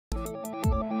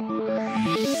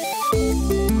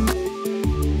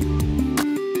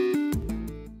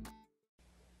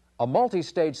A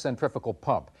multi-stage centrifugal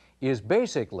pump is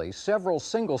basically several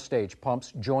single-stage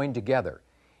pumps joined together.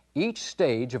 Each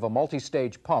stage of a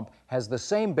multi-stage pump has the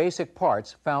same basic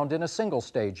parts found in a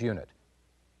single-stage unit.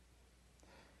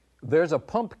 There's a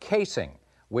pump casing,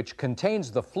 which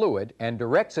contains the fluid and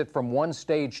directs it from one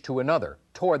stage to another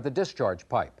toward the discharge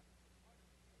pipe.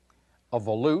 A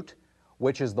volute,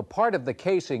 which is the part of the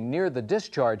casing near the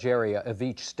discharge area of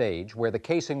each stage where the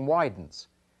casing widens.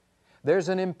 There's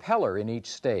an impeller in each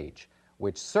stage,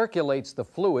 which circulates the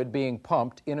fluid being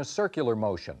pumped in a circular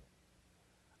motion.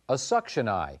 A suction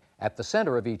eye at the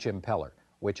center of each impeller,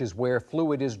 which is where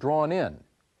fluid is drawn in.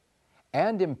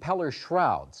 And impeller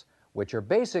shrouds, which are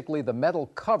basically the metal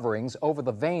coverings over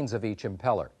the vanes of each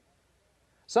impeller.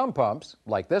 Some pumps,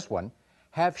 like this one,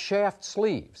 have shaft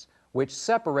sleeves, which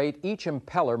separate each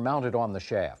impeller mounted on the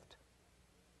shaft.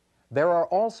 There are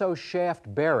also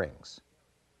shaft bearings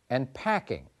and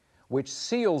packing, which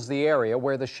seals the area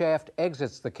where the shaft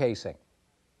exits the casing.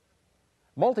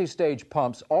 Multi-stage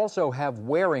pumps also have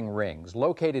wearing rings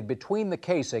located between the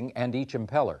casing and each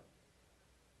impeller.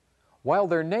 While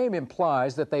their name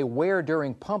implies that they wear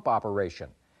during pump operation,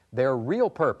 their real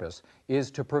purpose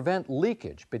is to prevent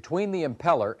leakage between the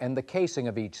impeller and the casing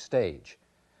of each stage.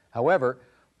 However,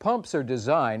 pumps are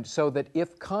designed so that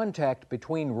if contact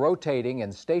between rotating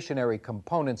and stationary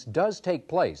components does take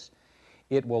place,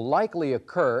 it will likely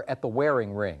occur at the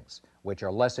wearing rings, which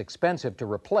are less expensive to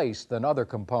replace than other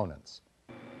components.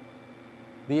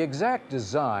 The exact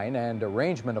design and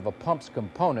arrangement of a pump's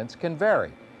components can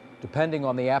vary, depending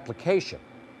on the application.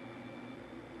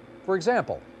 For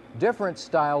example, different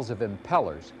styles of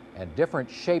impellers and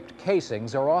different shaped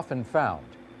casings are often found.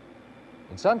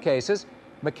 In some cases,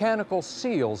 mechanical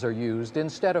seals are used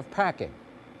instead of packing.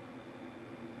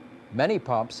 Many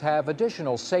pumps have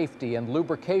additional safety and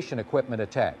lubrication equipment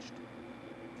attached.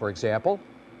 For example,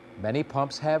 many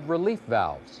pumps have relief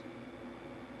valves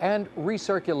and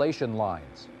recirculation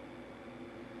lines.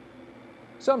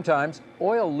 Sometimes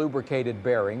oil-lubricated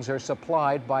bearings are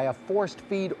supplied by a forced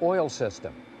feed oil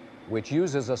system, which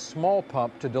uses a small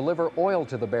pump to deliver oil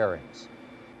to the bearings.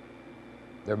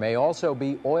 There may also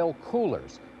be oil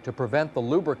coolers to prevent the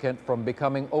lubricant from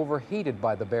becoming overheated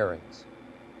by the bearings.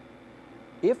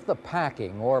 If the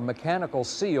packing or mechanical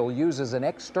seal uses an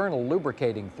external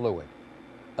lubricating fluid,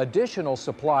 additional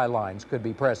supply lines could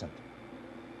be present.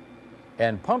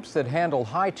 And pumps that handle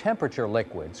high-temperature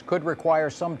liquids could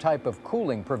require some type of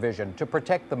cooling provision to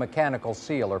protect the mechanical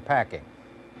seal or packing.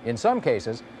 In some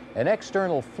cases, an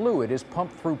external fluid is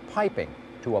pumped through piping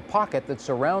to a pocket that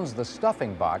surrounds the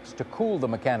stuffing box to cool the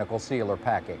mechanical seal or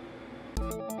packing.